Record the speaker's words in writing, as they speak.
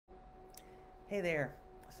Hey there.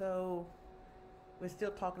 So, we're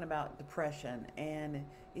still talking about depression, and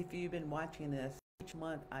if you've been watching this, each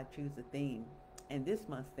month I choose a theme, and this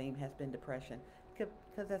month's theme has been depression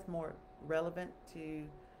because that's more relevant to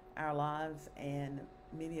our lives, and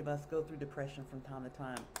many of us go through depression from time to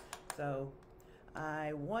time. So,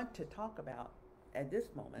 I want to talk about at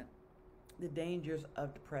this moment the dangers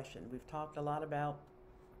of depression. We've talked a lot about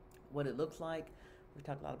what it looks like. We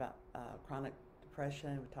talked a lot about chronic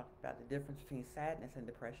depression. We talked about the difference between sadness and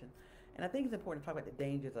depression. And I think it's important to talk about the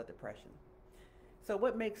dangers of depression. So,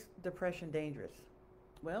 what makes depression dangerous?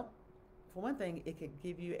 Well, for one thing, it could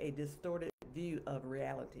give you a distorted view of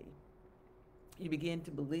reality. You begin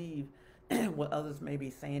to believe what others may be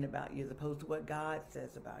saying about you as opposed to what God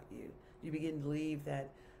says about you. You begin to believe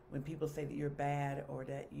that when people say that you're bad or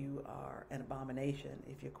that you are an abomination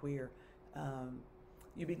if you're queer, um,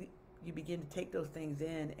 you, be, you begin to take those things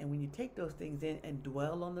in. And when you take those things in and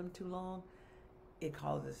dwell on them too long, it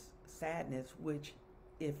causes sadness, which,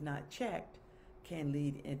 if not checked, can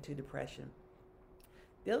lead into depression.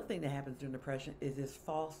 The other thing that happens during depression is this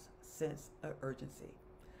false sense of urgency.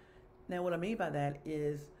 Now, what I mean by that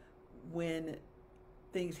is when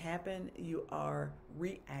things happen, you are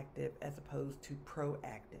reactive as opposed to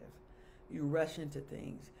proactive. You rush into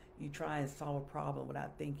things. You try and solve a problem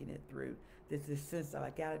without thinking it through. There's this sense of,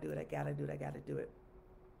 I gotta do it, I gotta do it, I gotta do it.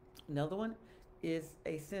 Another one is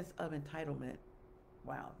a sense of entitlement.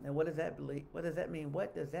 Wow. Now, what does that believe? What does that mean?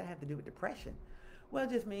 What does that have to do with depression? Well,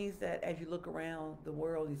 it just means that as you look around the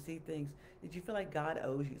world, you see things that you feel like God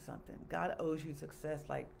owes you something. God owes you success,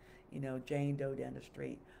 like Jane Doe down the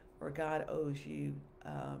street, or God owes you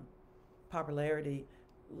popularity,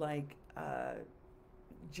 like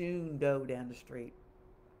June Doe down the street.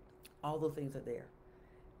 All those things are there.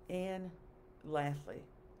 And lastly,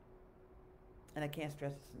 and I can't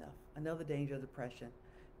stress this enough, another danger of depression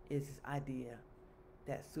is this idea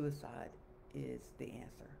that suicide is the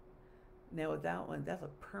answer. Now, with that one, that's a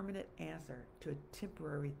permanent answer to a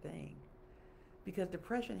temporary thing because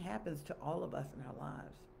depression happens to all of us in our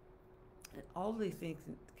lives. And all of these things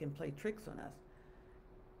can play tricks on us.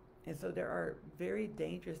 And so there are very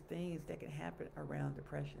dangerous things that can happen around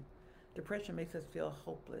depression. Depression makes us feel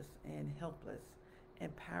hopeless and helpless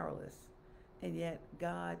and powerless. And yet,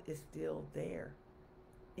 God is still there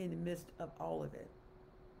in the midst of all of it.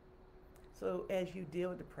 So, as you deal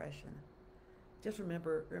with depression, just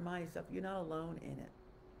remind yourself you're not alone in it.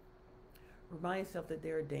 Remind yourself that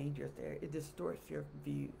there are dangers there. It distorts your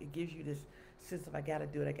view. It gives you this sense of, I gotta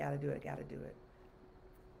do it, I gotta do it, I gotta do it.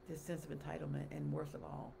 This sense of entitlement, and worst of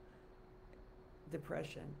all,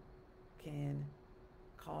 depression can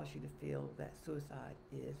cause you to feel that suicide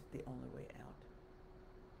is the only way out.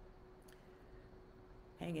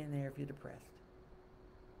 Hang in there if you're depressed.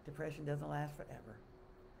 Depression doesn't last forever.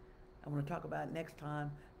 I want to talk about next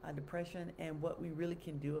time depression and what we really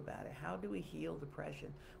can do about it. How do we heal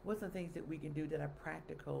depression? What's the things that we can do that are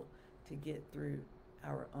practical to get through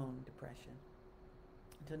our own depression?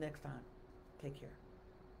 Until next time, take care.